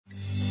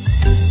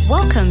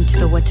Welcome to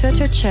the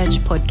Watoto Church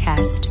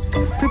podcast.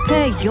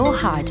 Prepare your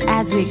heart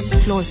as we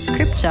explore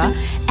scripture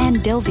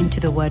and delve into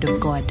the Word of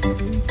God.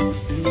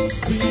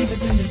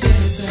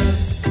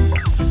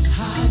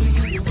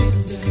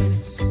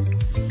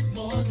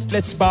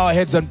 Let's bow our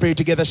heads and pray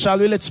together, shall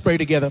we? Let's pray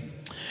together.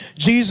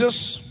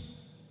 Jesus,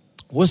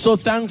 we're so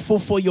thankful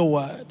for your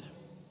word.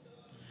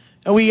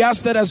 And we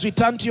ask that as we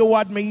turn to your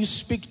word, may you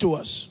speak to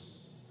us.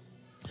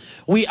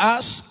 We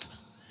ask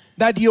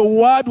that your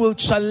word will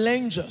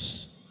challenge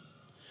us,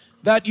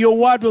 that your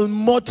word will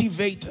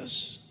motivate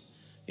us,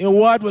 your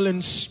word will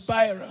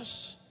inspire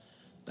us,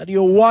 that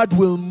your word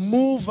will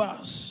move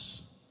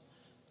us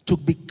to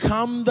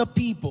become the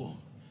people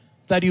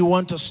that you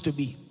want us to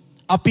be.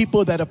 A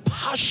people that are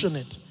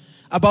passionate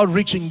about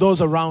reaching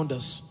those around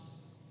us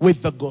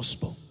with the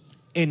gospel.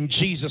 In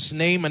Jesus'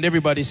 name, and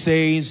everybody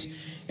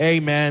says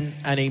amen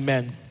and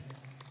amen.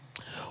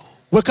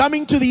 We're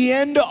coming to the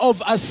end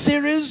of a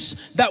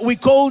series that we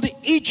called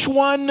Each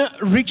One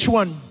Reach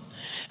One.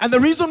 And the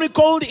reason we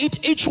called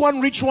it Each One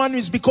Reach One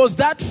is because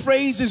that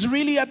phrase is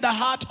really at the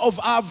heart of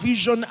our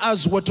vision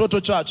as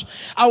Watoto Church.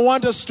 I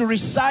want us to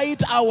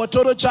recite our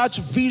Watoto Church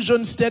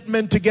vision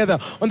statement together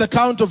on the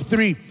count of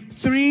 3.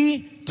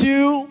 3,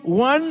 2,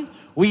 1.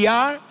 We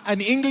are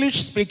an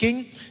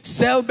English-speaking,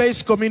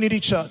 cell-based community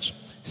church,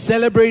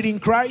 celebrating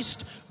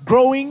Christ,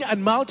 growing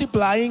and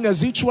multiplying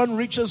as each one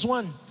reaches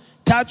one,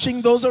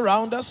 touching those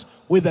around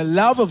us with the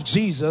love of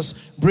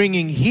Jesus,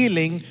 bringing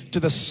healing to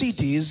the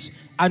cities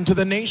and to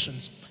the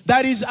nations.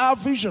 That is our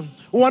vision.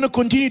 We want to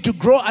continue to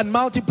grow and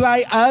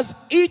multiply as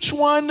each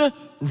one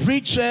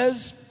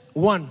reaches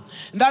one.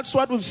 And that's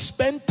what we've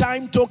spent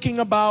time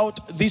talking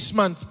about this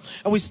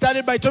month. And we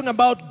started by talking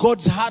about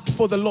God's heart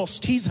for the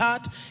lost. His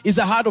heart is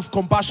a heart of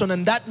compassion,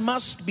 and that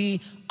must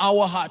be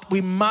our heart.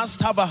 We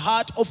must have a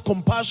heart of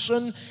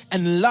compassion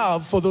and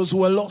love for those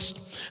who are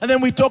lost. And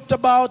then we talked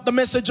about the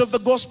message of the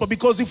gospel,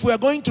 because if we are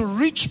going to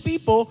reach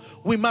people,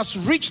 we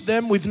must reach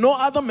them with no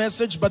other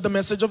message but the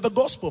message of the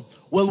gospel.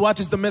 Well, what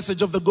is the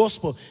message of the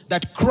gospel?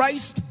 That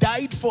Christ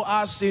died for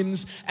our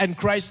sins and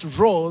Christ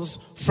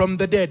rose from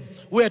the dead.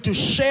 We are to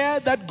share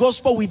that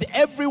gospel with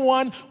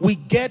everyone we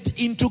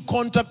get into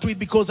contact with,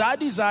 because our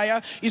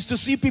desire is to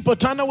see people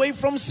turn away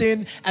from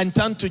sin and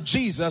turn to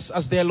Jesus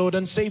as their Lord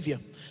and Savior.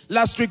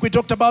 Last week we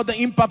talked about the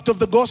impact of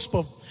the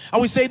gospel. And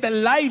we say that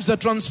lives are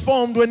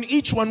transformed when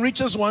each one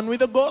reaches one with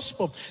the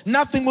gospel.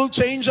 Nothing will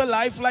change a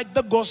life like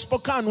the gospel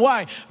can.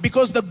 Why?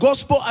 Because the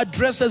gospel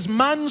addresses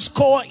man's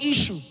core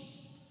issue.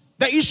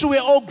 The issue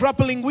we're all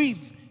grappling with,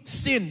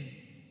 sin.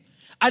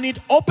 And it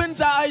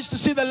opens our eyes to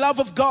see the love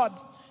of God,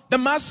 the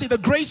mercy, the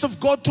grace of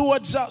God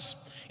towards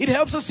us. It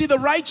helps us see the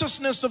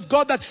righteousness of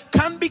God that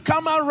can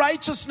become our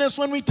righteousness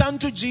when we turn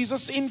to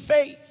Jesus in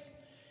faith.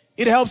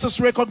 It helps us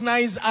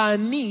recognize our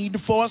need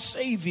for a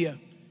Savior.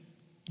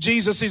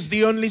 Jesus is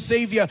the only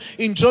Savior.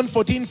 In John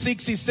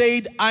 14:6, he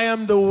said, I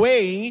am the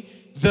way,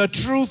 the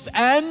truth,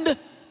 and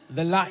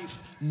the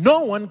life.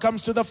 No one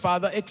comes to the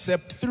Father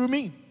except through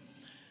me.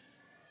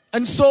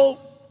 And so,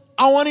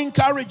 I want to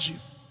encourage you.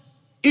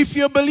 If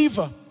you're a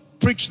believer,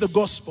 preach the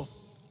gospel.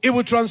 It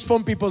will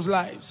transform people's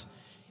lives.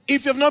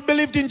 If you've not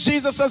believed in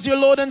Jesus as your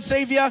Lord and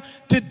Savior,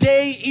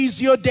 today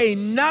is your day.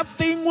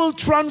 Nothing will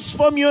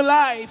transform your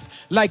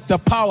life like the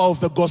power of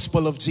the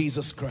gospel of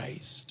Jesus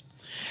Christ.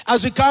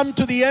 As we come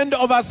to the end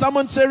of our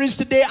sermon series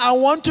today, I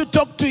want to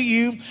talk to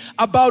you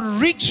about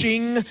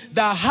reaching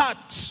the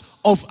hearts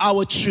of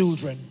our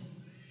children.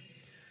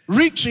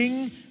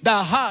 Reaching the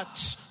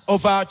hearts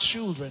of our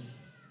children.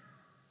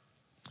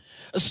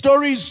 A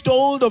story is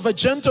told of a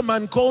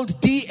gentleman called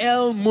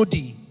D.L.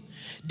 Moody.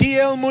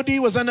 D.L. Moody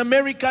was an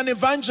American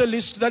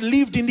evangelist that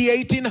lived in the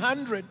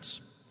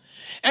 1800s.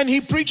 And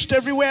he preached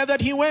everywhere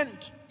that he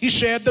went. He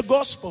shared the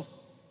gospel.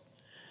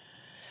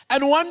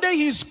 And one day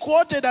he's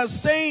quoted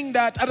as saying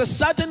that at a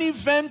certain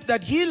event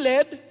that he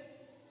led,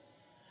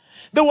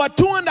 there were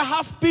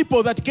 2.5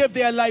 people that gave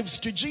their lives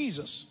to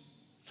Jesus.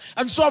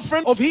 And so a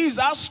friend of his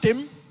asked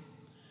him,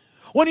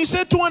 when you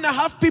say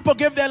 2.5 people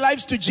gave their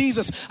lives to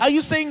Jesus, are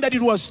you saying that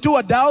it was 2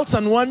 adults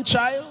and 1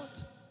 child?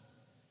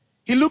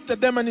 He looked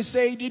at them and he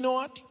said, you know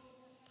what?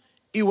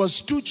 It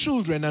was 2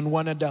 children and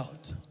 1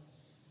 adult.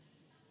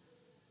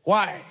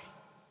 Why?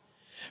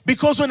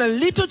 Because when a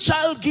little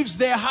child gives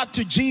their heart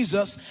to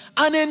Jesus,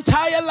 an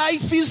entire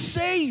life is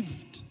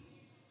saved.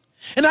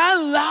 And I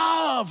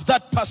love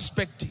that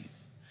perspective.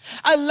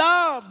 I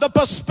love the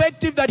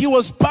perspective that he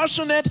was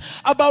passionate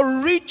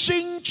about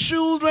reaching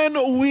children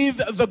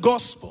with the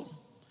gospel.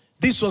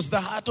 This was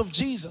the heart of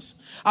Jesus.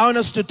 I want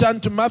us to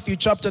turn to Matthew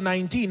chapter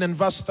 19 and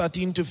verse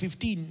 13 to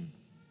 15.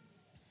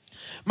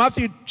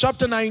 Matthew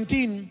chapter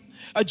 19,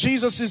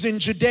 Jesus is in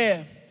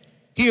Judea.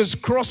 He has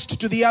crossed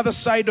to the other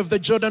side of the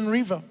Jordan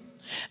River.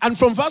 And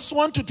from verse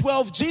 1 to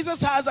 12,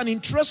 Jesus has an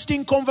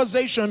interesting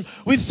conversation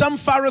with some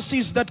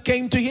Pharisees that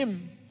came to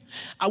him.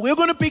 And we're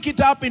going to pick it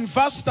up in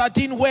verse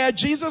 13, where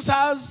Jesus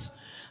has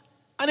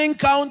an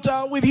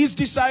encounter with his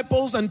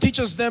disciples and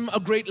teaches them a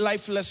great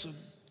life lesson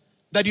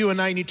that you and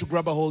I need to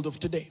grab a hold of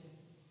today.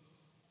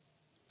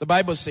 The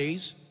Bible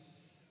says,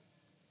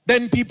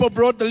 Then people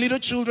brought the little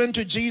children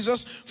to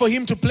Jesus for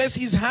him to place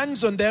his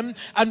hands on them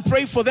and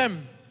pray for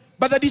them.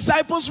 But the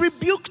disciples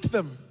rebuked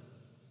them.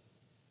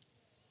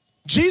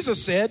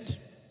 Jesus said,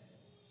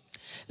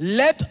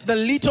 "Let the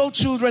little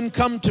children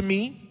come to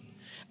me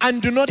and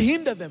do not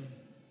hinder them.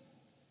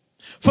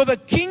 For the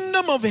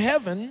kingdom of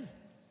heaven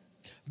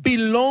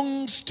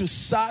belongs to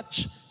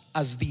such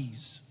as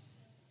these."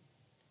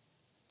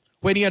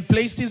 When he had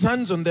placed his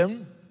hands on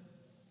them,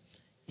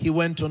 he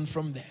went on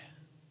from there.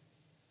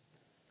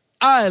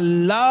 I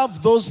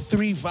love those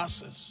 3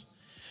 verses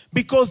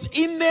because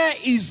in there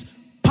is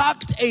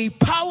packed a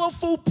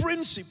powerful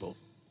principle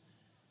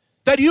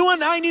that you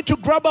and I need to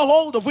grab a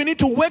hold of. We need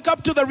to wake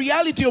up to the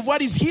reality of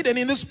what is hidden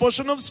in this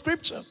portion of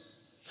Scripture.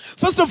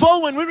 First of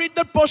all, when we read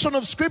that portion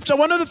of Scripture,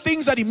 one of the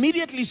things that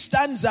immediately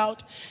stands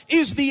out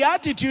is the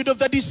attitude of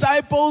the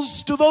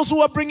disciples to those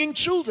who are bringing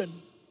children.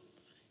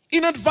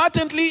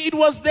 Inadvertently, it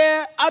was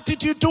their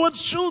attitude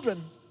towards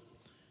children.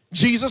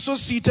 Jesus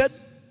was seated,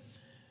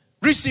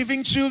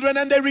 receiving children,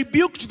 and they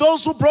rebuked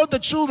those who brought the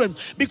children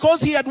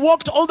because he had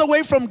walked all the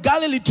way from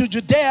Galilee to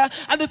Judea,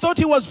 and they thought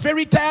he was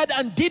very tired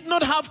and did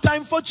not have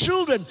time for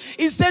children.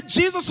 Instead,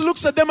 Jesus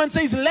looks at them and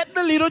says, "Let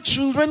the little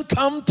children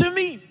come to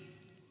me."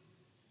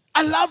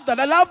 I love that.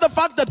 I love the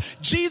fact that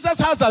Jesus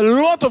has a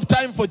lot of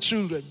time for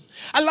children.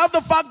 I love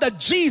the fact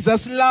that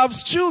Jesus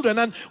loves children.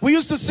 And we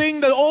used to sing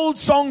the old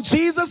song,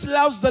 "Jesus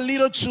loves the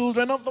little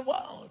children of the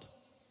world."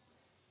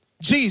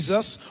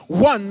 Jesus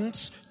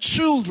wants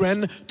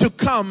children to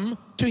come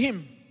to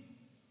him.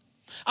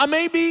 And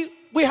maybe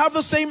we have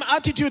the same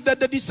attitude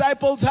that the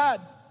disciples had.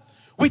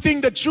 We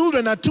think that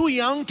children are too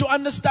young to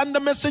understand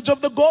the message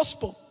of the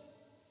gospel,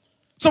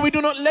 so we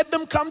do not let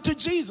them come to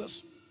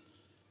Jesus.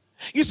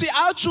 You see,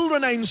 our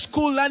children are in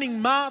school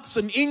learning maths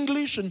and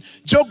English and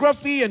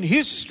geography and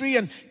history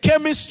and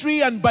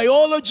chemistry and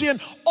biology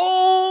and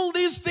all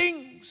these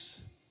things.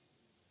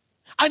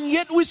 And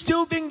yet we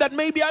still think that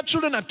maybe our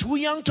children are too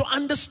young to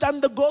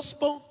understand the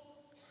gospel.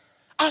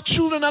 Our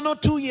children are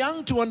not too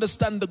young to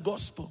understand the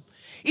gospel.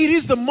 It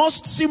is the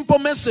most simple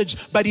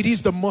message, but it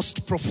is the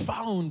most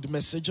profound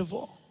message of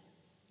all.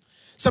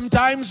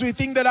 Sometimes we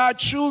think that our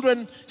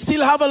children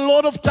still have a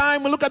lot of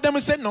time. We look at them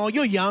and say, "No,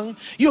 you're young.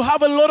 You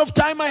have a lot of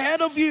time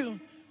ahead of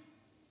you."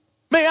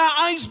 May our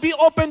eyes be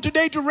open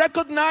today to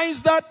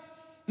recognize that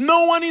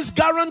no one is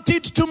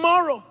guaranteed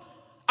tomorrow.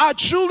 Our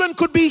children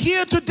could be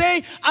here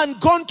today and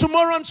gone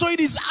tomorrow. And so it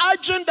is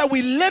urgent that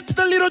we let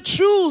the little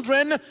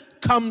children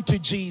come to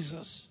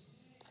Jesus.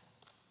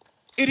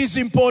 It is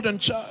important,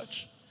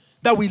 church,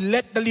 that we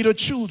let the little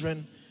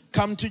children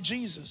come to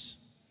Jesus.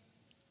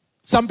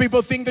 Some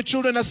people think the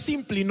children are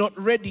simply not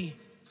ready.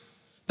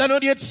 They're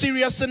not yet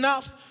serious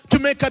enough to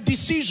make a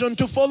decision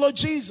to follow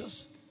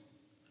Jesus.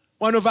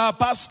 One of our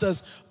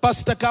pastors,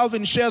 Pastor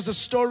Calvin, shares a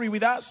story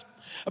with us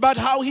about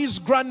how his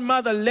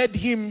grandmother led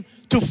him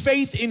to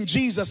faith in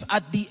Jesus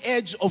at the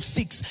age of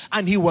 6,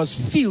 and he was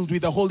filled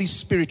with the Holy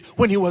Spirit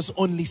when he was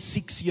only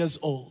 6 years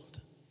old.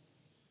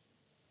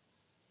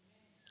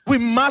 We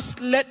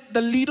must let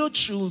the little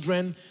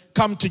children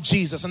come to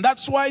Jesus. And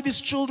that's why this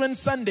Children's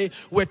Sunday,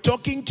 we're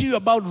talking to you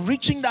about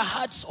reaching the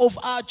hearts of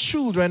our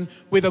children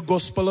with the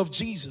gospel of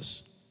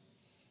Jesus.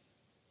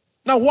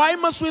 Now, why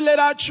must we let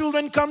our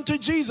children come to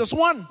Jesus?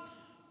 One,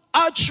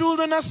 our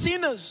children are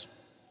sinners.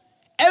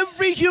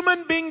 Every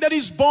human being that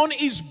is born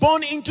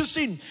into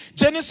sin.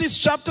 Genesis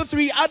chapter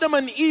 3, Adam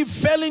and Eve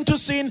fell into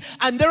sin,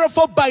 and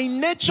therefore by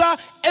nature,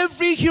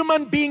 every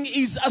human being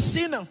is a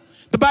sinner.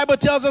 The Bible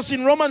tells us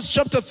in Romans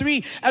chapter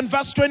 3 and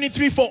verse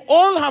 23, "For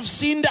all have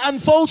sinned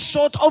and fall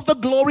short of the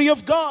glory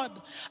of God."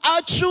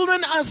 Our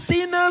children are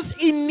sinners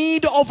in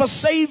need of a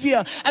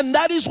Savior, and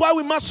that is why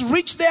we must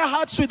reach their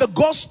hearts with the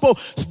gospel.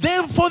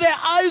 Therefore their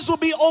eyes will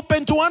be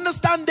open to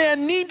understand their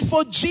need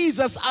for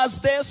Jesus as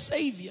their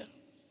Savior.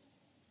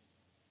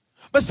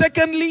 But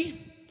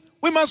secondly,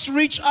 we must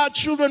reach our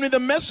children with the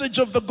message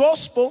of the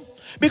gospel,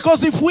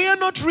 because if we are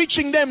not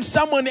reaching them,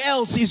 someone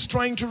else is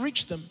trying to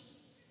reach them.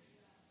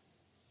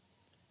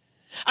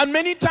 And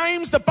many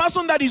times the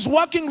person that is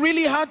working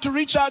really hard to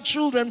reach our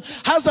children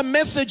has a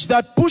message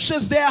that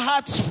pushes their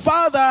hearts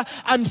farther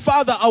and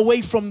farther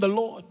away from the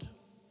Lord.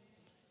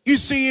 You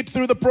see it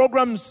through the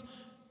programs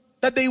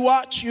that they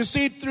watch. You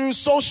see it through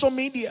social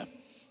media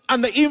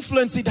and the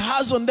influence it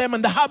has on them,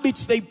 and the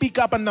habits they pick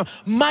up, and the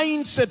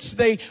mindsets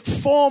they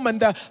form,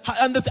 and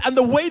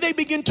the way they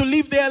begin to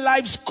live their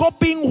lives,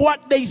 copying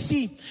what they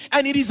see.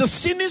 And it is a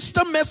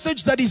sinister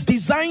message that is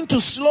designed to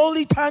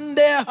slowly turn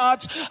their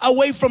hearts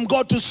away from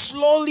God, to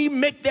slowly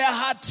make their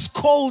hearts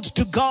cold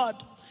to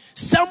God.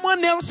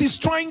 Someone else is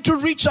trying to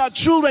reach our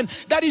children.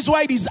 That is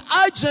why it is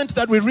urgent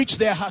that we reach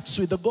their hearts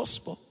with the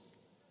gospel.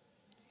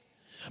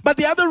 But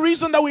the other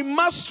reason that we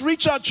must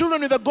reach our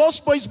children with the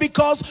gospel is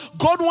because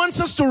God wants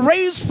us to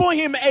raise for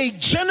him a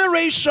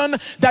generation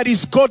that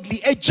is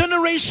godly, a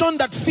generation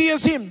that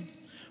fears him.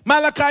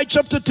 Malachi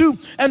chapter 2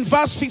 and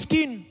verse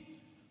 15.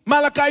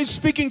 Malachi is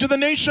speaking to the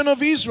nation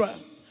of Israel.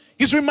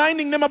 He's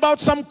reminding them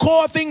about some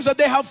core things that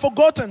they have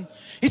forgotten.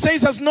 He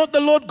says, "Has not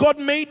the Lord God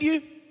made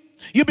you?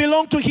 You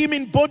belong to him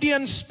in body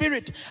and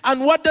spirit.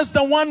 And what does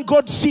the one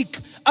God seek?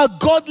 A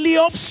godly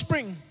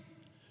offspring.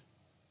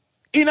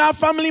 In our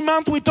family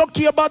month, we talked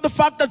to you about the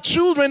fact that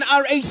children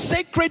are a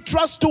sacred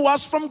trust to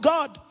us from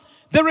God.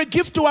 They're a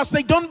gift to us.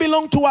 They don't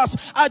belong to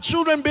us. Our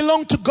children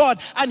belong to God.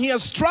 And he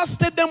has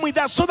trusted them with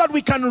us so that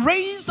we can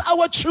raise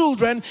our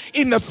children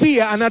in the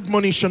fear and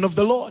admonition of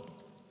the Lord.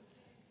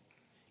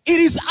 It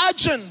is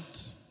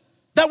urgent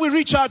that we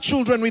reach our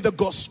children with the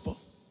gospel.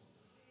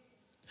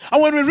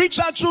 And when we reach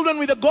our children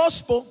with the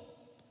gospel,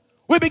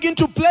 we begin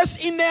to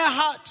place in their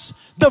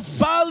hearts the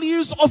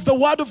values of the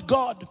word of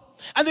God.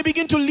 And they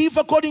begin to live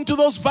according to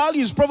those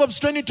values. Proverbs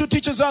 22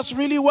 teaches us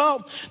really well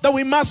that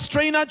we must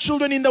train our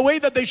children in the way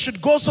that they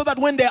should go so that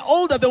when they're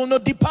older, they will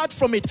not depart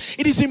from it.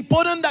 It is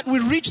important that we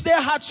reach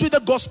their hearts with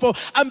the gospel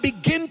and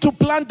begin to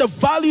plant the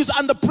values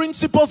and the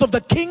principles of the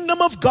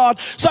kingdom of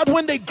God so that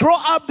when they grow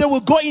up, they will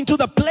go into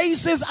the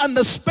places and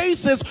the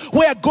spaces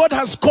where God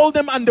has called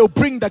them and they'll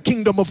bring the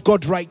kingdom of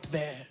God right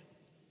there.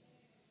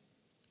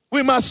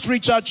 We must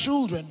reach our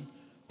children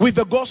with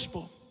the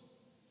gospel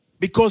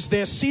because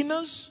they're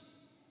sinners.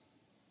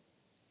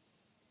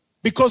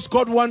 Because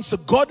God wants a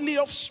godly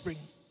offspring,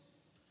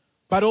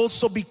 but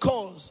also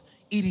because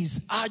it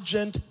is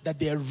urgent that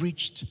they are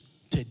reached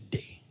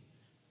today.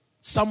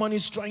 Someone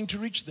is trying to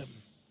reach them.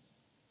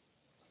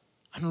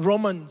 And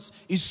Romans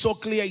is so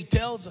clear, it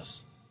tells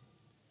us,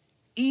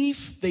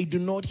 if they do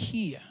not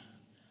hear,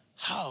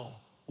 how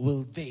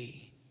will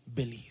they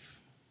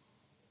believe?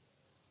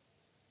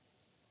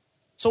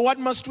 So what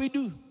must we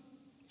do?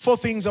 4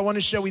 things I want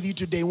to share with you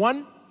today.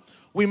 1,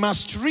 we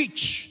must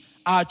reach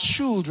our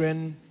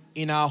children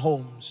in our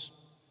homes.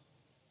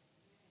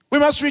 We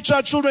must reach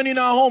our children in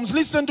our homes.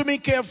 Listen to me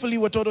carefully,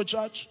 Watoto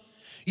Church.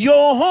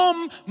 Your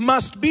home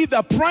must be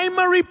the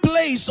primary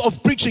place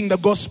of preaching the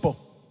gospel.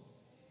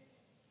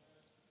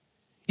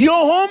 Your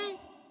home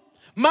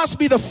must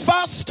be the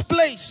first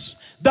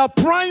place, the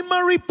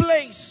primary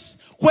place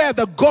where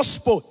the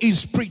gospel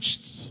is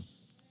preached.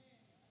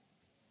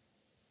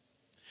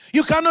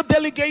 You cannot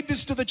delegate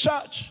this to the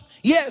church.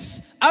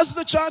 Yes, as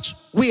the church,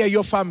 we are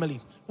your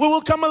family. We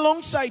will come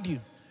alongside you.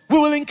 We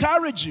will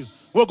encourage you.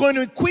 We're going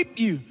to equip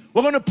you.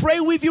 We're going to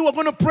pray with you. We're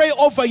going to pray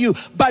over you.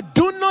 But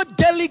do not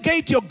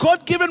delegate your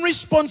God-given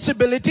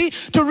responsibility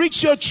to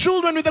reach your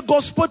children with the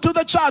gospel to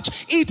the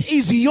church. It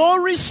is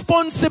your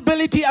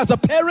responsibility as a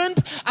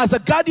parent, as a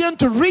guardian,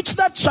 to reach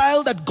that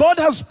child that God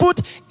has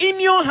put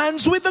in your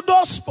hands with the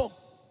gospel.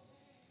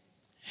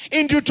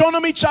 In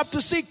Deuteronomy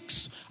chapter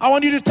 6, I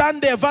want you to turn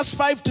there, verse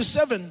 5 to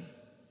 7.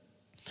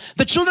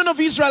 The children of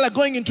Israel are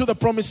going into the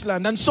promised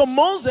land. And so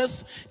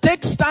Moses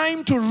takes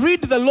time to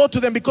read the law to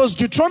them because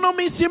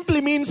Deuteronomy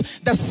simply means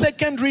the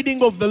second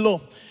reading of the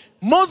law.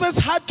 Moses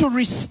had to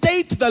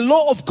restate the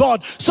law of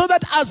God so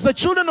that as the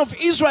children of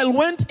Israel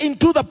went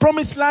into the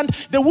promised land,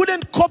 they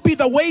wouldn't copy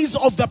the ways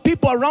of the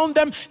people around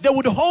them. They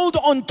would hold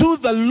on to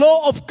the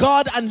law of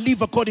God and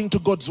live according to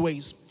God's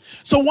ways.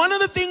 So one of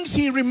the things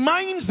he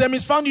reminds them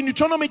is found in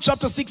Deuteronomy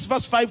chapter 6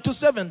 verse 5 to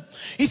 7.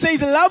 He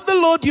says, love the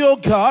Lord your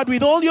God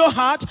with all your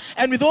heart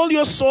and with all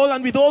your soul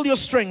and with all your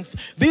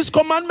strength. These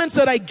commandments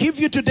that I give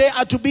you today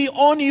are to be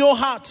on your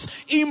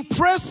hearts.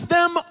 Impress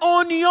them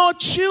on your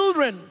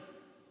children.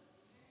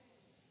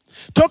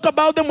 Talk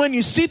about them when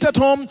you sit at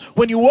home,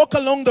 when you walk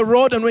along the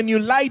road, and when you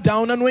lie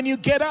down and when you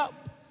get up.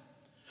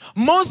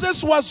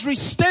 Moses was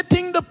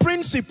restating the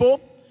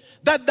principle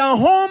that the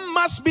home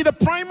must be the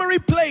primary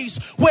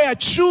place where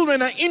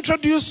children are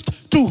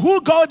introduced to who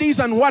God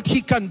is and what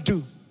he can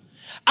do.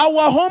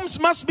 Our homes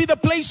must be the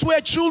place where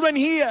children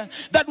hear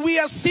that we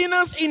are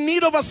sinners in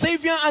need of a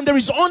savior and there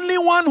is only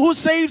one who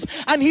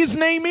saves and his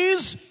name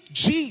is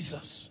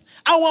Jesus.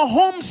 Our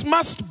homes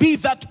must be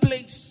that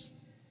place.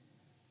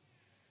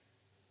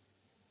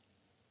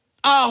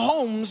 Our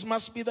homes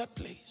must be that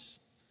place.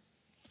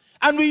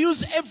 And we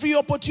use every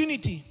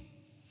opportunity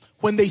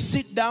when they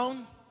sit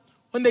down,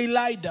 when they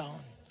lie down,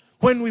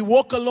 when we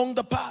walk along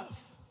the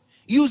path.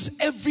 Use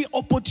every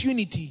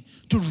opportunity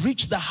to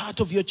reach the heart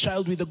of your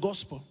child with the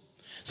gospel.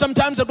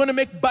 Sometimes they're going to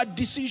make bad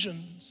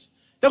decisions.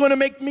 They're going to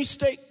make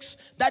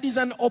mistakes. That is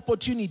an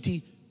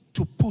opportunity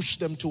to push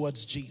them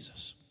towards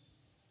Jesus.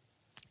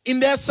 In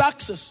their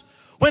success,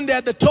 when they're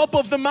at the top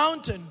of the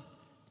mountain,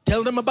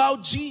 tell them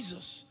about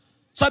Jesus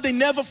so they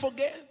never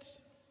forget.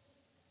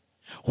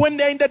 When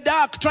they're in the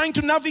dark trying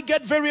to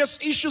navigate various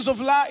issues of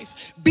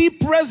life, be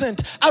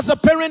present. As a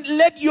parent,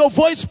 let your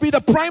voice be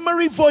the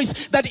primary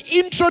voice that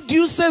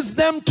introduces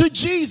them to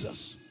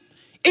Jesus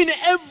in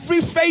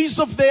every phase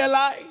of their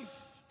life.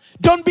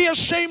 Don't be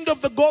ashamed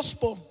of the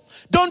gospel.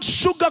 Don't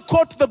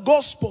sugarcoat the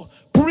gospel.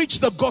 Preach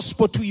the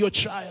gospel to your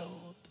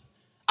child.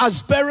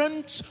 As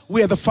parents,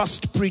 we are the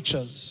first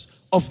preachers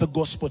of the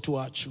gospel to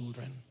our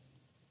children.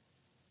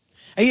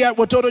 And here at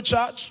Watoto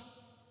Church,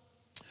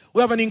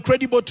 we have an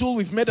incredible tool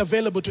we've made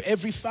available to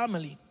every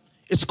family.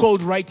 It's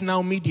called Right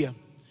Now Media.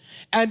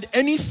 And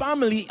any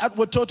family at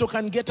Watoto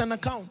can get an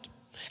account.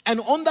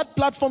 And on that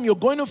platform, you're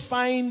going to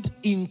find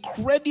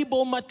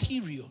incredible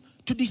material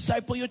to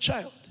disciple your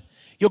child.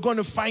 You're going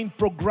to find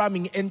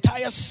programming,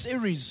 entire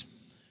series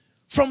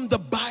from the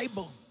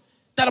Bible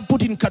that are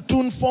put in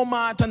cartoon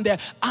format, and their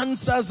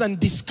answers and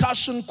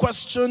discussion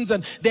questions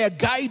and their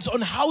guides on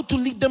how to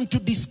lead them to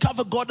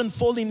discover God and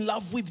fall in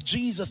love with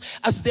Jesus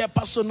as their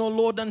personal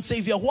Lord and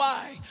Savior.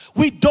 Why?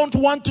 We don't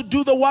want to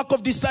do the work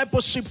of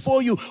discipleship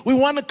for you. We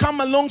want to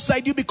come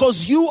alongside you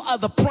because you are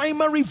the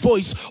primary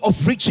voice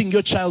of reaching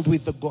your child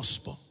with the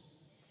gospel.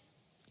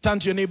 Turn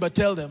to your neighbor,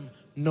 tell them,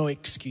 no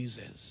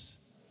excuses.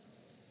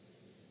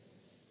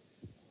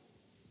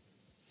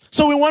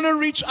 So we want to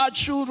reach our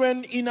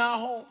children in our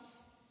home.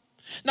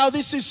 Now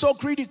this is so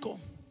critical.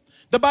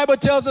 The Bible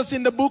tells us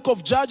in the book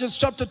of Judges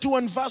chapter 2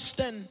 and verse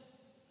 10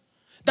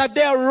 that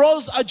there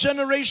arose a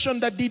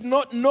generation that did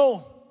not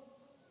know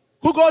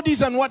who God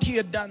is and what he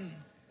had done.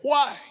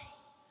 Why?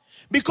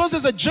 Because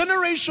there's a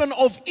generation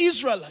of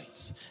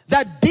Israelites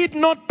that did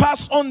not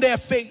pass on their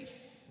faith.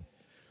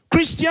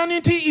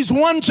 Christianity is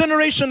one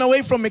generation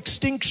away from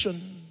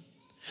extinction.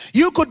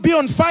 You could be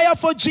on fire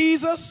for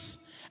Jesus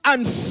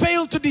and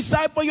fail to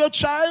disciple your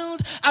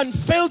child and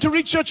fail to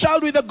reach your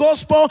child with the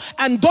gospel,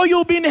 and though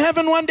you'll be in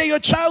heaven one day, your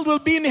child will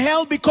be in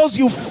hell because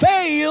you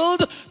failed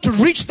to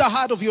reach the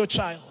heart of your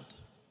child.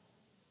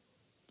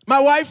 My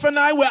wife and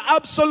I were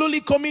absolutely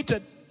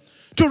committed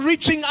to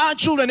reaching our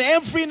children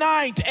every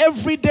night,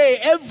 every day,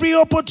 every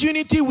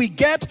opportunity we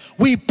get,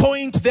 we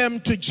point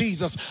them to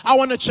Jesus. I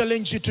want to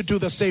challenge you to do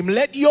the same.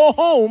 Let your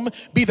home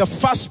be the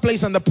first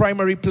place and the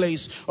primary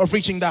place of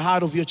reaching the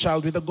heart of your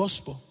child with the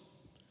gospel.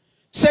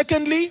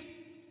 Secondly,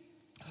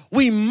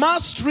 we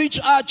must reach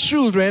our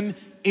children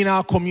in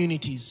our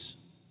communities.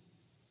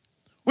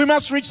 We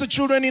must reach the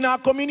children in our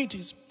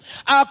communities.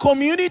 Our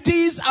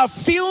communities are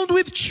filled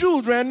with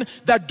children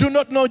that do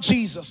not know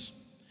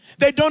Jesus.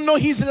 They don't know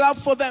his love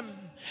for them.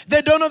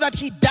 They don't know that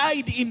he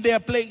died in their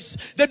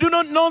place. They do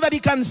not know that he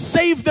can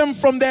save them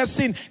from their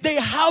sin. They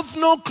have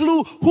no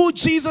clue who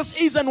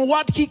Jesus is and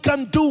what he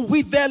can do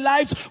with their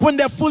lives when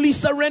they're fully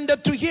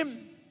surrendered to him.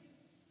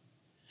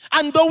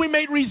 And though we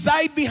may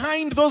reside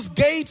behind those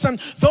gates and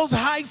those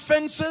high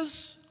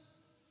fences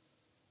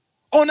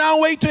on our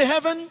way to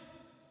heaven,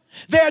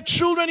 there are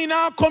children in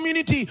our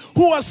community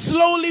who are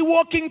slowly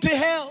walking to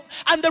hell,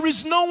 and there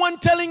is no one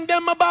telling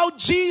them about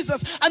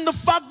Jesus and the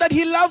fact that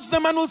he loves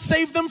them and will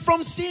save them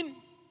from sin.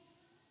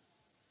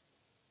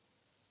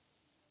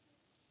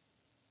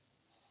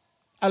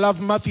 I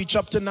love Matthew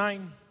chapter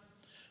 9,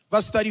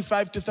 verse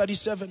 35 to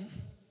 37.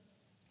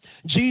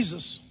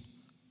 Jesus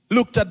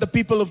looked at the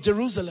people of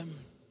Jerusalem,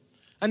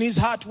 and his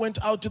heart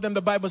went out to them.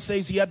 The Bible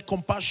says he had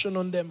compassion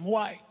on them.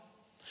 Why?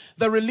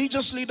 The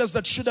religious leaders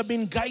that should have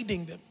been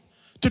guiding them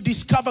to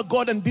discover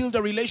God and build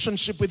a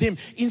relationship with him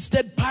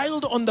instead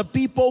piled on the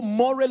people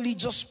more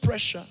religious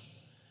pressure.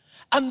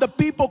 And the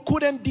people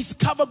couldn't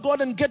discover God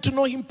and get to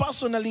know him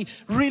personally.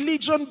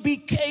 Religion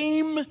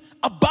became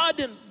a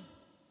burden.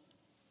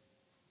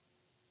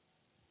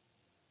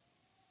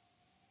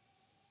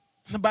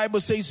 The Bible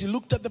says he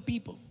looked at the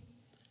people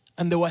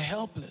and they were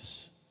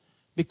helpless,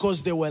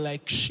 because they were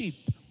like sheep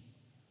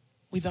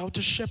without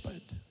a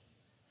shepherd.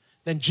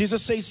 Then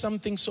Jesus says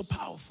something so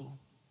powerful.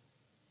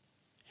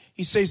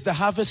 He says, the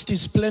harvest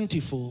is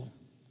plentiful,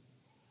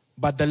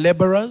 but the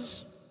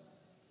laborers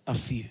are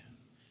few.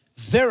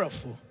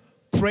 Therefore,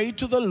 pray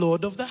to the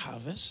Lord of the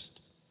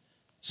harvest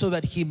so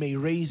that he may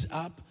raise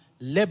up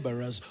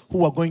laborers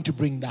who are going to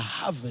bring the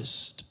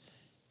harvest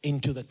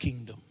into the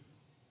kingdom.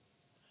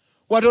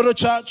 Wadoro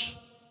Church,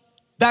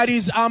 that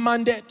is our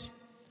mandate.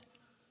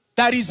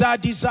 That is our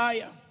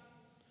desire,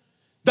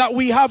 that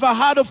we have a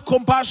heart of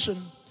compassion,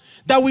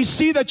 that we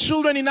see the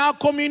children in our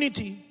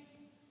community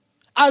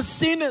as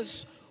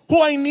sinners who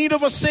are in need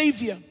of a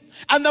savior,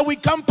 and that we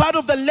become part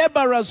of the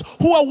laborers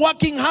who are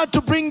working hard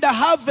to bring the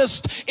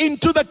harvest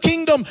into the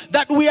kingdom,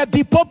 that we are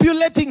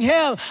depopulating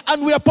hell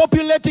and we are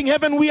populating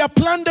heaven. We are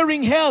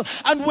plundering hell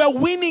and we are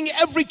winning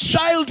every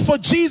child for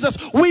Jesus.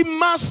 We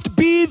must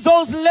be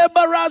those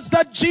laborers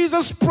that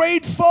Jesus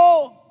prayed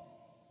for.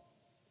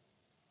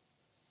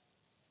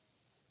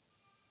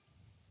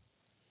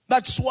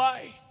 That's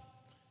why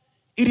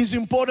it is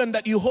important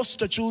that you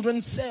host a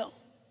children's cell.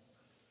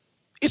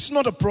 It's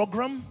not a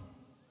program.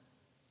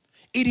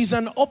 It is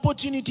an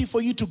opportunity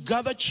for you to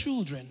gather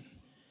children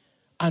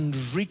and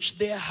reach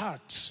their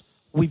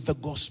hearts with the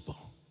gospel.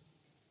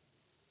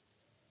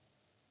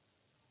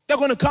 They're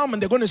going to come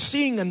and they're going to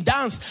sing and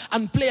dance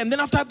and play, and then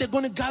after that they're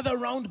going to gather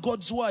around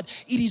God's word.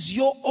 It is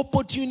your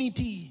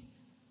opportunity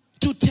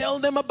to tell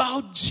them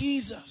about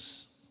Jesus.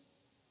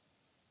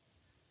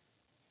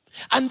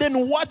 And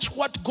then watch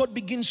what God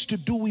begins to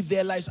do with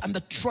their lives and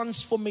the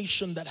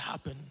transformation that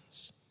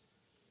happens.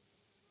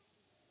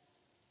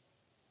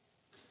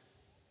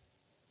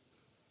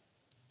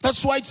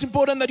 That's why it's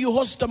important that you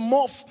host a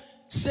MOF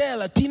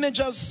cell, a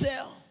teenager's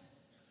cell.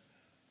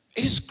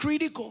 It is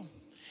critical.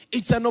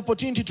 It's an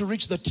opportunity to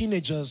reach the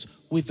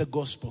teenagers with the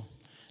gospel.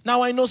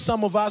 Now, I know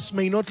some of us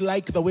may not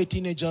like the way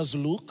teenagers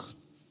look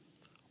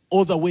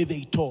or the way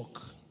they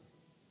talk.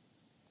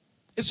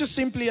 It's just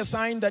simply a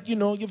sign that,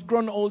 you've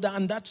grown older,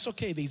 and that's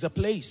okay. There's a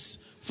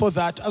place for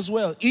that as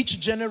well. Each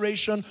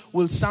generation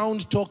will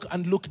sound, talk,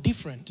 and look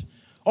different.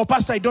 Oh,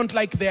 Pastor, I don't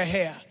like their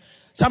hair.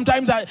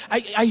 Sometimes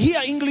I hear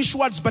English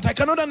words, but I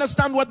cannot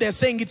understand what they're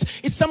saying.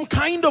 It's some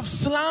kind of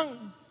slang.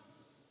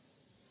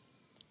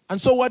 And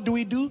so what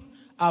do?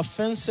 Our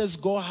fences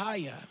go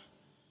higher.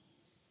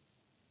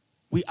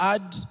 We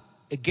add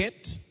a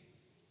gate,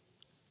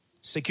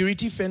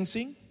 security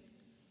fencing.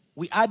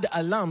 We add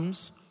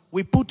alarms.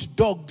 We put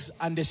dogs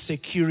and a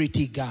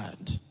security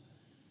guard.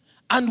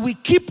 And we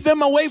keep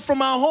them away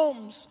from our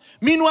homes.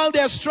 Meanwhile, they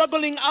are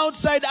struggling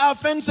outside our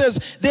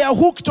fences. They are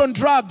hooked on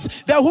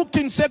drugs. They are hooked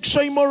in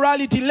sexual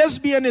immorality,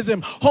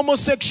 lesbianism,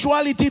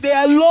 homosexuality. They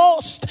are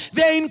lost.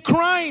 They are in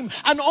crime.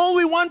 And all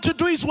we want to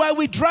do is, while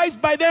we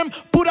drive by them,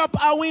 put up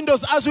our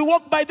windows. As we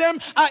walk by them,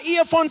 our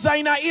earphones are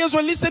in our ears.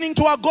 We're listening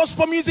to our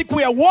gospel music.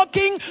 We are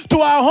walking to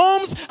our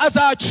homes as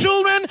our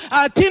children,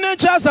 our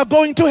teenagers are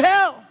going to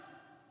hell.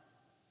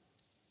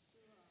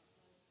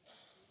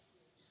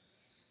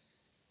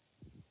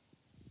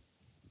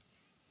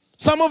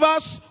 Some of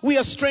us, we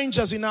are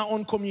strangers in our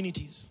own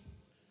communities.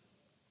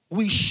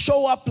 We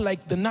show up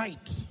like the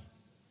night.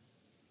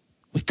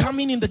 We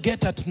come in the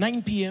gate at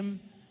 9 p.m.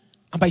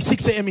 and by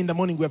 6 a.m. in the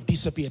morning we have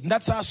disappeared. And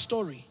that's our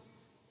story.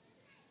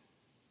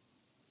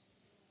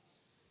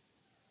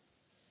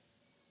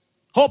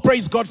 Oh,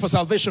 praise God for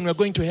salvation. We're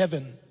going to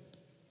heaven.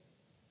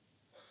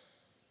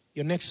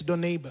 Your next door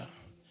neighbor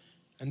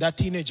and that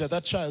teenager,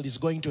 that child is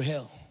going to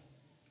hell.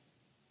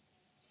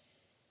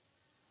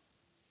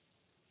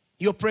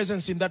 Your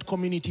presence in that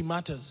community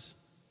matters.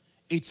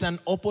 It's an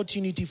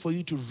opportunity for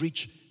you to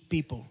reach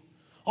people.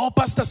 Oh,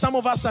 Pastor, some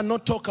of us are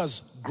not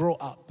talkers. Grow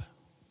up.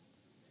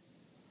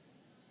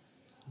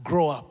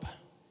 Grow up.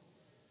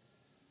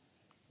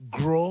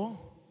 Grow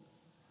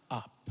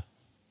up.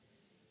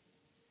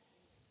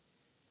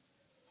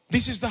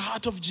 This is the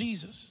heart of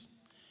Jesus.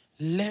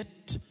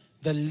 Let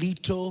the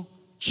little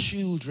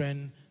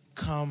children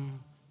come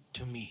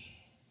to me.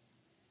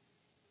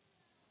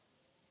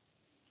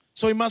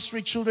 So we must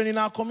reach children in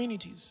our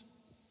communities.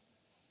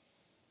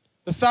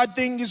 The third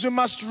thing is we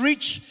must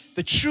reach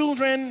the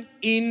children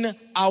in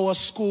our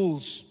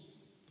schools.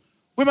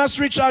 We must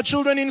reach our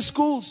children in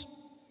schools.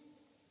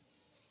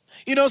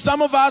 You know,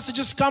 some of us are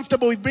just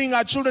comfortable with bringing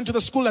our children to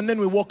the school and then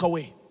we walk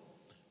away.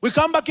 We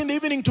come back in the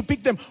evening to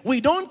pick them. We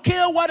don't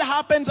care what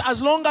happens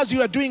as long as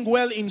you are doing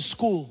well in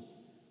school.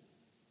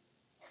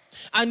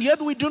 And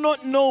yet we do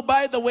not know,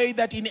 by the way,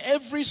 that in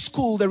every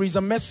school there is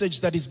a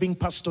message that is being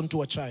passed on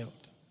to a child.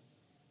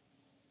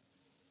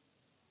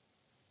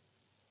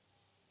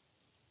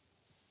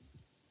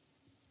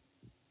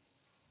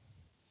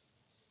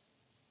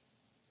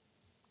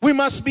 We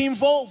must be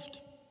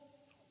involved.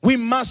 We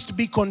must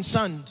be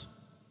concerned.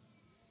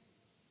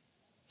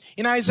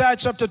 In Isaiah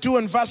chapter 2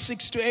 and verse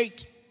 6 to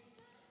 8,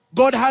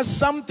 God has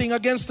something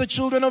against the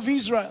children of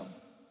Israel.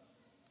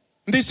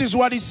 This is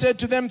what he said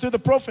to them through the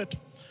prophet.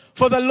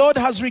 For the Lord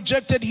has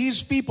rejected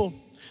his people,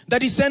 the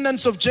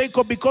descendants of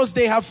Jacob, because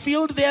they have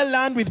filled their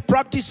land with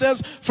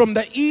practices from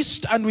the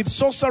east and with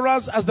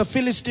sorcerers as the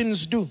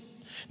Philistines do.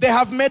 They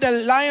have made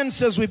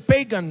alliances with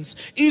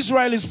pagans.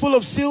 Israel is full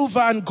of silver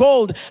and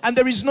gold, and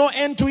there is no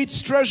end to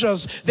its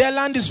treasures. Their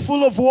land is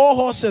full of war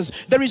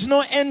horses. There is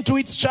no end to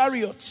its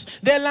chariots.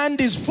 Their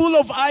land is full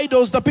of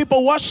idols. The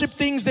people worship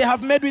things they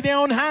have made with their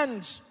own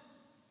hands.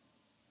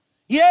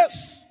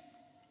 Yes,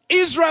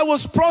 Israel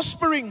was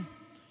prospering.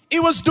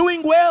 It was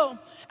doing well.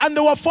 And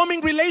they were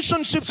forming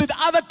relationships with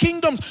other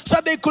kingdoms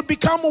so they could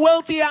become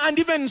wealthier and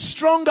even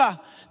stronger.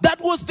 That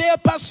was their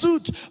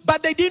pursuit.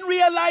 But they didn't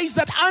realize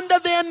that under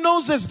their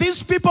noses,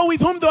 these people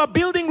with whom they were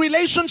building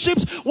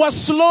relationships were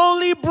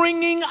slowly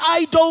bringing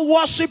idol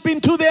worship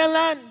into their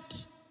land.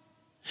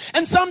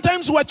 And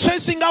sometimes we're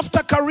chasing after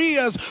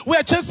careers,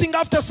 we're chasing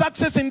after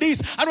success in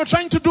this, and we're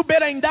trying to do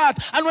better in that,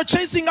 and we're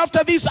chasing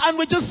after this, and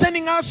we're just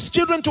sending our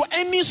children to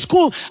any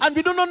school, and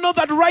we do not know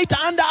that right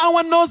under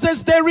our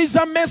noses there is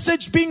a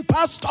message being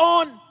passed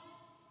on.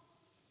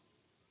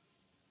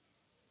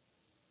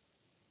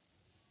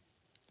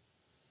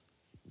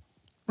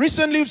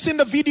 Recently, we've seen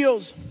the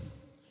videos.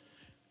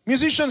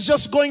 Musicians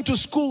just going to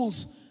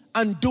schools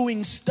and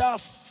doing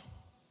stuff.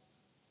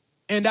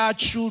 And our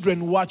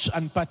children watch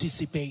and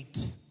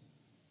participate.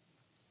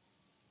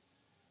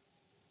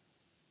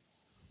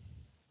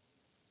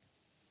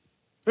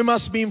 We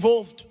must be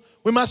involved.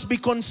 We must be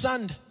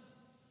concerned.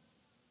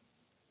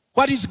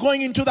 What is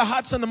going into the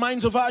hearts and the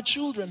minds of our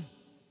children?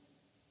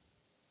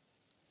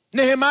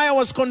 Nehemiah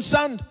was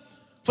concerned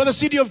for the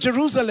city of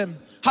Jerusalem.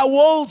 Her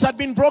walls had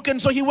been broken,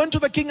 so he went to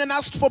the king and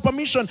asked for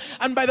permission.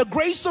 And by the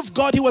grace of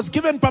God, he was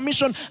given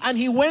permission, and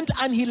he went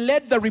and he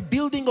led the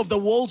rebuilding of the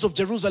walls of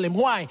Jerusalem.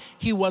 Why?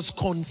 He was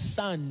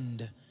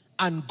concerned,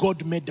 and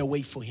God made the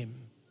way for him.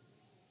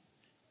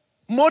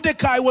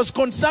 Mordecai was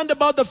concerned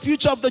about the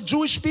future of the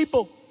Jewish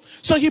people.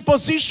 So he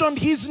positioned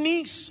his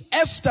niece,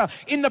 Esther,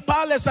 in the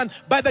palace, and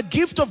by the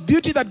gift of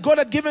beauty that God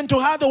had given to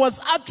her, there was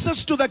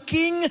access to the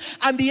king,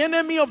 and the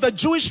enemy of the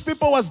Jewish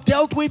people was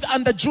dealt with,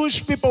 and the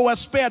Jewish people were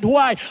spared.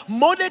 Why?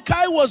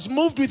 Mordecai was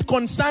moved with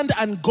concern,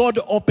 and God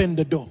opened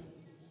the door.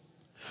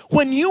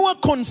 When you are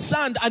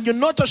concerned and you're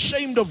not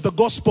ashamed of the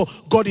gospel,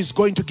 God is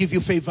going to give you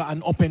favor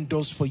and open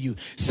doors for you.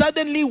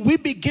 Suddenly, we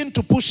begin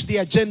to push the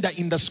agenda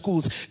in the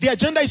schools. The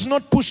agenda is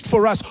not pushed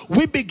for us.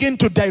 We begin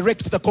to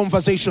direct the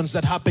conversations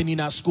that happen in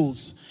our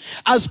schools.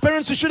 As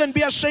parents, you shouldn't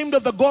be ashamed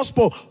of the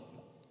gospel.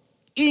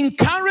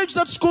 Encourage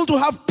that school to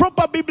have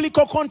proper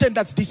biblical content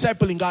that's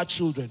discipling our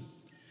children.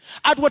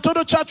 At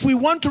Watoto Church, we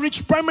want to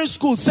reach primary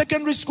schools,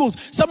 secondary schools.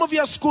 Some of you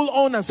are school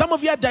owners. Some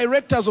of you are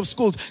directors of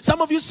schools.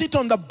 Some of you sit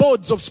on the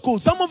boards of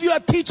schools. Some of you are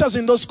teachers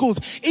in those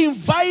schools.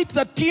 Invite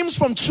the teams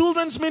from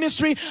children's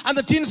ministry and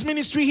the teens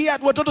ministry here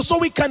at Watoto so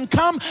we can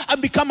come and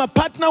become a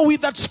partner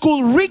with that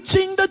school,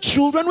 reaching the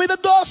children with the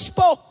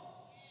gospel.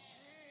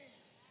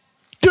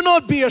 Do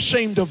not be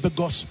ashamed of the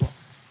gospel.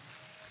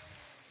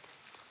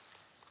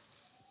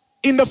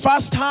 In the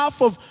first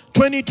half of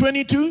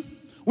 2022,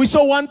 we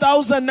saw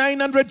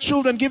 1,900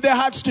 children give their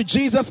hearts to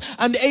Jesus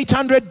and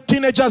 800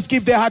 teenagers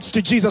give their hearts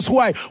to Jesus.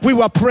 Why? We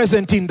were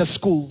present in the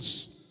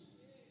schools.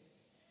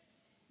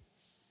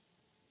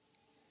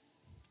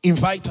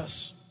 Invite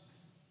us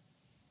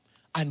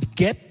and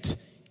get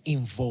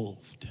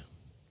involved.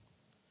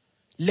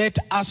 Let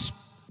us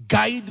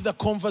guide the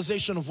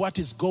conversation of what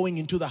is going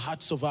into the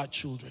hearts of our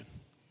children.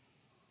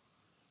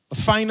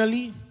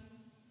 Finally,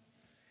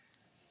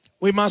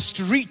 we must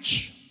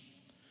reach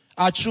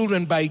our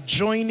children by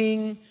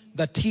joining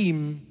the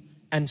team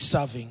and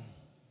serving.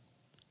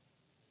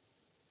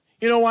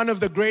 You know, one of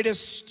the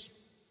greatest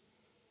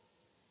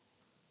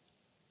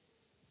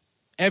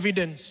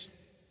evidence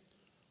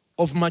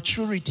of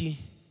maturity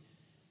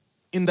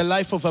in the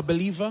life of a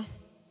believer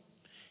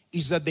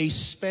is that they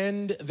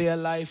spend their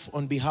life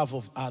on behalf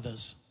of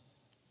others.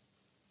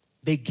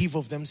 They give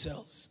of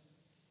themselves.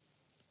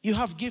 You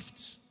have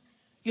gifts.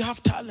 You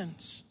have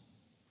talents.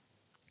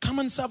 Come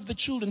and serve the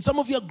children. Some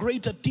of you are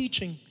great at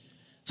teaching.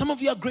 Some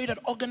of you are great at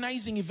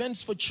organizing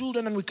events for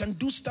children, and we can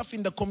do stuff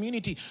in the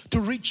community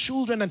to reach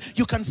children, and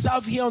you can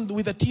serve here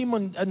with a team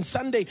on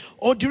Sunday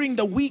or during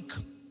the week.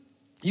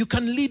 You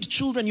can lead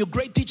children. You're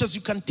great teachers.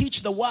 You can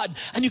teach the word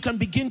and you can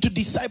begin to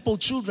disciple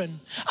children.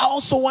 I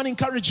also want to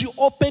encourage you,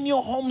 open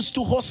your homes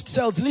to host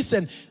cells.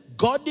 Listen,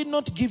 God did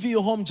not give you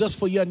a home just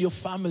for you and your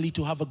family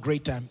to have a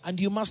great time, and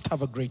you must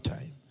have a great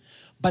time.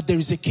 But there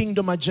is a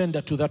kingdom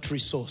agenda to that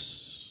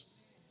resource.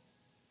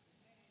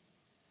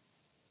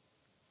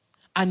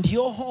 And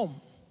your home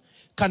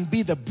can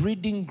be the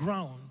breeding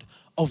ground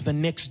of the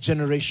next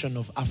generation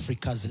of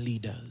Africa's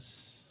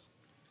leaders.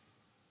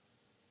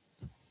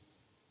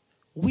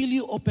 Will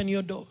you open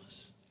your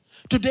doors?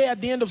 Today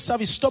at the end of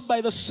service, stop by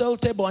the cell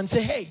table and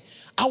say, hey,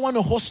 I want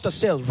to host a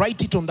cell.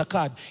 Write it on the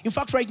card. In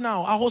fact, right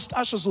now, our host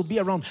ushers will be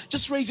around.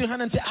 Just raise your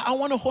hand and say, I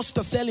want to host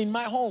a cell in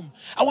my home.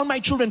 I want my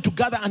children to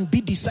gather and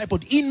be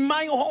discipled in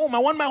my home. I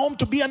want my home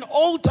to be an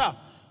altar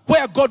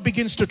where God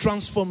begins to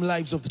transform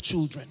lives of the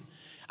children.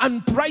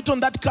 And write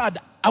on that card,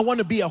 I want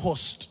to be a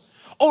host.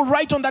 Or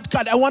write on that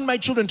card, I want my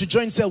children to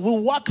join cell.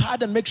 We'll work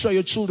hard and make sure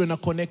your children are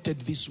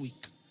connected this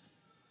week.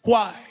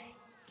 Why?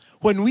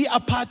 When we are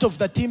part of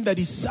the team that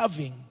is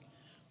serving,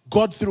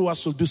 God through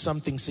us will do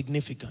something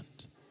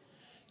significant.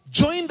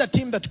 Join the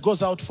team that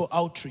goes out for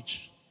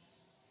outreach.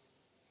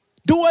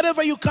 Do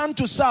whatever you can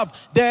to serve.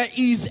 There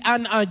is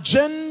an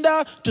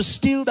agenda to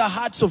steal the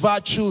hearts of our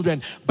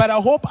children. But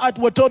I hope at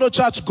Watoto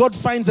Church, God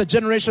finds a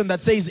generation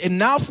that says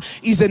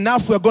enough is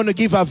enough. We're going to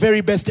give our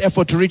very best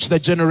effort to reach the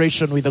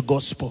generation with the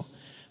gospel.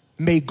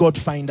 May God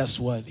find us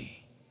worthy.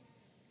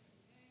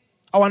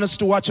 I want us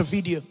to watch a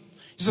video.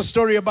 It's a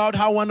story about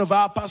how one of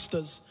our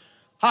pastors,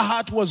 her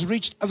heart was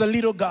reached as a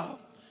little girl.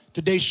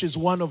 Today she's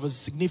one of the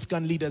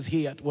significant leaders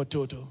here at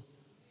Watoto.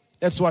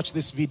 Let's watch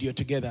this video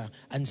together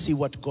and see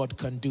what God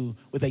can do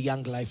with a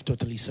young life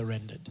totally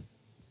surrendered.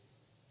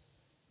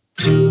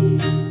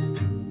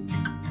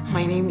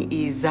 My name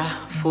is,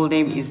 full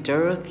name is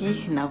Dorothy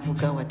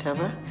Navuga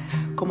Watava,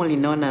 commonly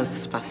known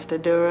as Pastor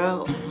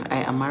Dora.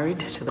 I am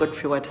married to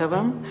Godfrey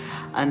Watava,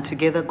 and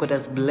together God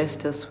has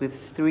blessed us with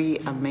 3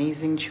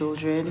 amazing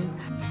children.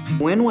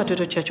 When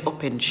Watoto Church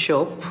opened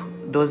shop,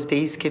 those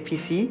days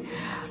KPC,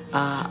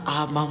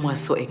 our mom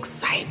was so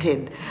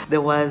excited.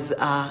 There was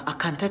a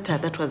cantata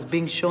that was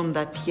being shown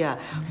that year.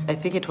 I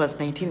think it was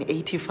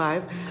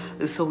 1985.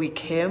 So we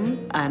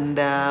came and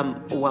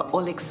were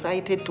all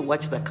excited to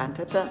watch the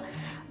cantata.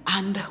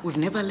 And we've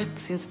never left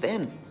since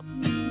then.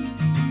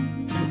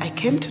 I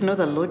came to know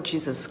the Lord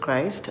Jesus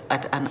Christ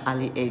at an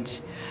early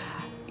age.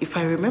 If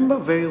I remember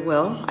very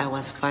well, I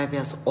was 5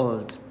 years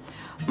old.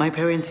 My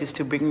parents used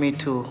to bring me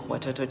to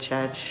Watoto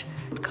Church,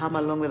 would come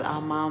along with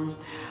our mom,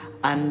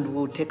 and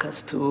would take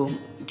us to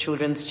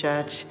children's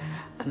church,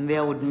 and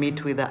there would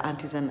meet with the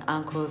aunties and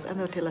uncles, and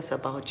they'll tell us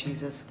about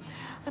Jesus.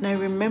 And I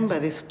remember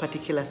this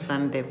particular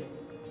Sunday,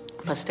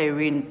 Pastor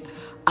Irene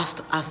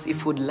asked us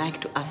if we'd like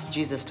to ask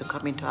Jesus to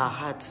come into our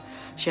hearts.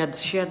 She had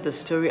shared the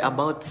story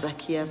about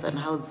Zacchaeus and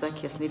how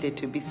Zacchaeus needed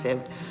to be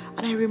saved.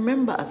 And I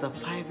remember as a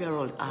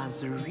 5-year-old, I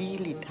was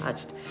really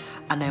touched.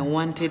 And I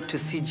wanted to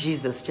see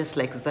Jesus just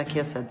like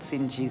Zacchaeus had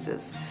seen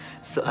Jesus.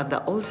 So at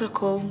the altar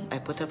call, I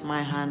put up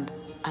my hand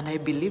and I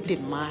believed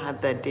in my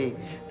heart that day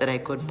that I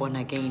got born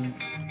again.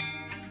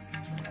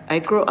 I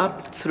grew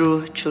up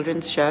through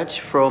children's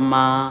church from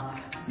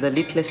the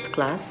littlest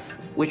class,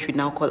 which we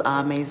now call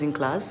our amazing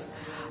class.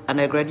 And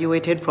I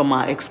graduated from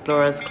our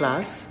explorers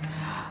class.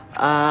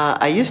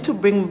 I used to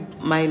bring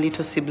my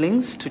little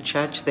siblings to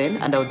church then,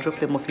 and I would drop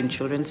them off in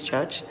children's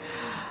church.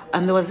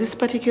 And there was this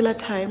particular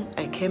time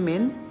I came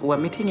in, we were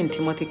meeting in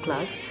Timothy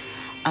class,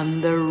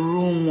 and the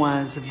room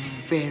was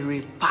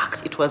very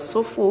packed. It was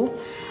so full.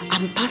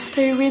 And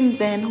Pastor Irene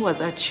then, who was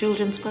our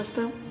children's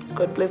pastor,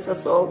 God bless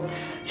us all,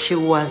 she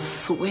was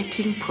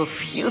sweating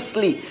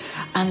profusely.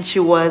 And she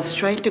was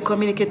trying to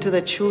communicate to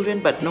the children,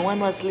 but no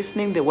one was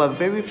listening. There were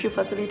very few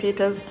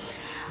facilitators.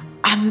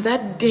 And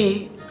that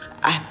day,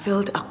 I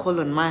felt a call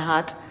on my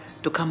heart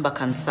to come back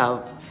and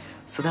serve.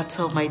 So that's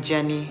how my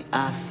journey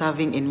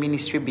serving in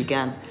ministry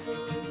began.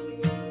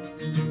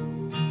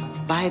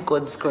 By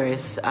God's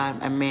grace,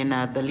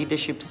 the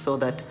leadership saw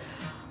that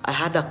I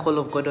had a call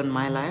of God on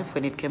my life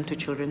when it came to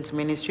children's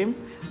ministry,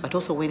 but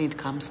also when it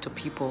comes to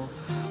people.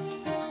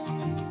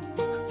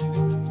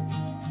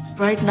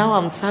 Right now,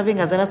 I'm serving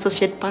as an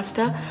associate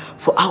pastor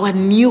for our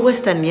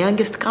newest and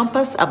youngest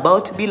campus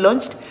about to be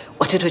launched,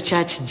 Watoto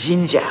Church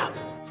Jinja.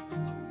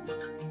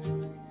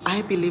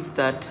 I believe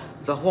that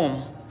the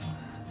home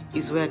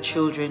is where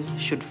children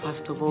should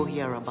first of all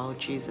hear about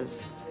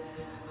Jesus.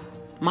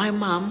 My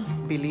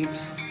mom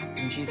believes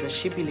in Jesus.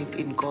 She believed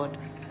in God.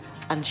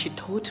 And she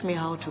taught me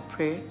how to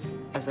pray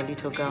as a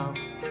little girl.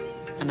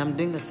 And I'm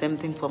doing the same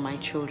thing for my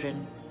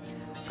children.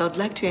 So I'd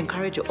like to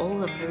encourage all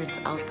the parents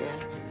out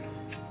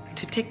there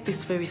to take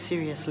this very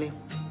seriously.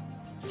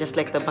 Just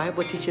like the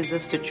Bible teaches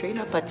us to train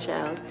up a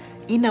child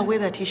in a way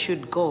that he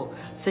should go,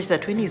 such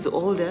that when he's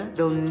older,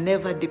 they'll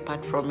never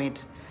depart from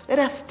it. Let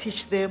us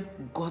teach them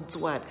God's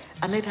word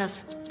and let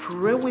us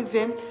pray with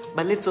them,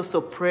 but let's also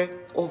pray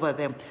over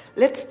them.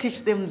 Let's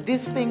teach them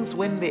these things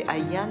when they are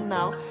young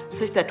now,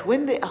 such that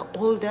when they are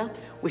older,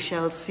 we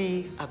shall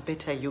see a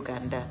better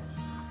Uganda.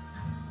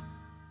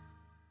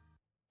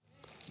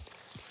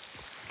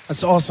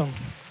 That's awesome.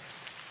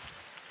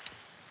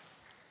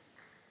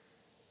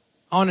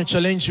 I want to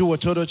challenge you,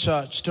 Watoto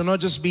Church, to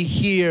not just be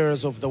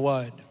hearers of the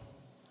word,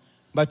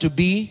 but to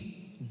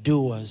be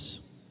doers.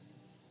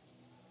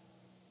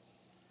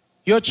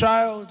 Your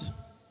child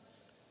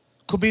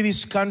could be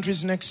this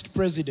country's next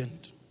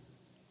president,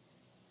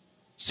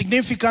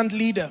 significant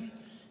leader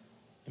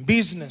in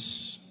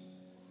business,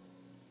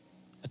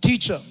 a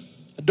teacher,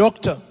 a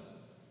doctor,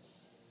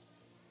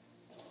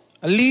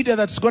 a leader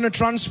that's going to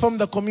transform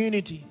the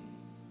community.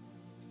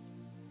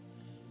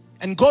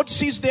 And God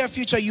sees their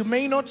future. You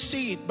may not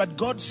see it, but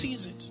God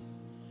sees it.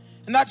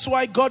 And that's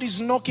why God is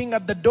knocking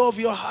at the door of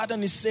your heart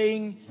and is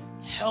saying,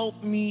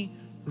 help me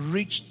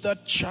reach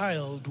that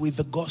child with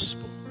the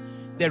gospel.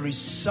 There is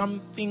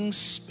something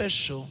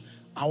special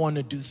I want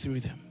to do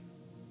through them.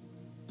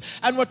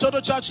 And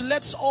Watoto Church,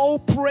 let's all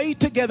pray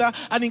together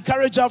and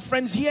encourage our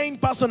friends here in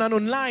person and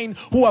online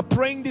who are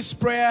praying this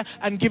prayer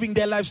and giving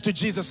their lives to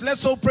Jesus.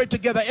 Let's all pray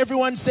together.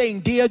 Everyone saying,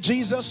 Dear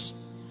Jesus,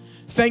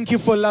 thank you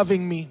for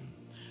loving me.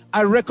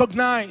 I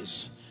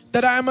recognize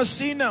that I am a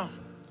sinner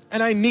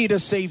and I need a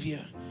Savior.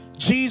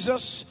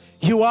 Jesus,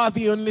 you are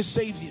the only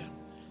Savior.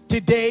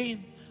 Today,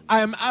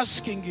 I am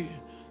asking you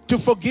to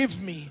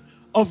forgive me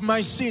of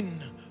my sin.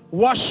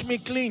 Wash me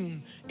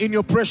clean in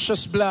your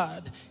precious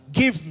blood.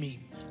 Give me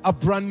a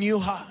brand new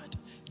heart.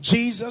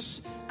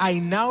 Jesus, I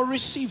now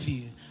receive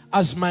you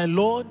as my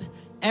Lord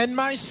and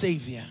my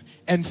Savior.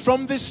 And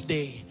from this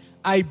day,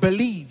 I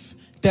believe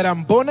that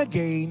I'm born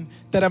again,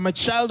 that I'm a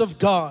child of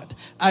God.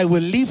 I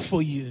will live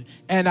for you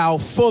and I'll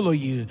follow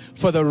you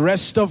for the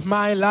rest of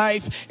my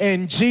life.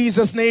 In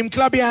Jesus' name,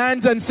 clap your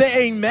hands and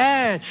say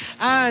amen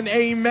and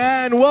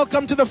amen.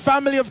 Welcome to the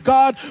family of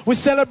God. We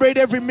celebrate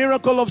every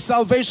miracle of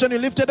salvation. You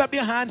lifted up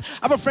your hand.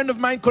 I have a friend of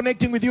mine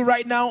connecting with you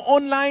right now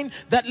online.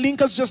 That link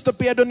has just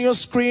appeared on your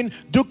screen.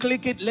 Do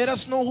click it. Let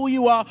us know who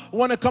you are. We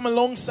want to come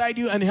alongside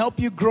you and help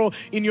you grow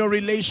in your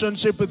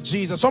relationship with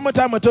Jesus. One more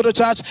time, Watoto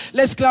Church.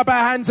 Let's clap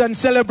our hands and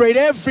celebrate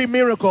every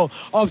miracle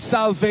of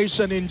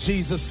salvation in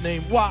Jesus'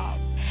 name. Wow.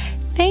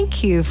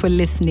 Thank you for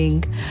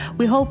listening.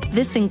 We hope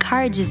this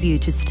encourages you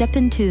to step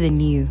into the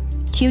new.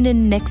 Tune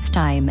in next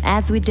time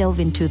as we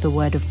delve into the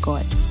Word of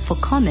God. For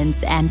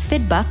comments and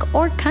feedback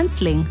or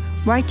counseling,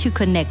 write to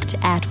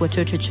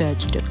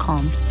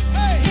connect@watotochurch.com.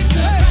 Hey,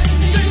 hey,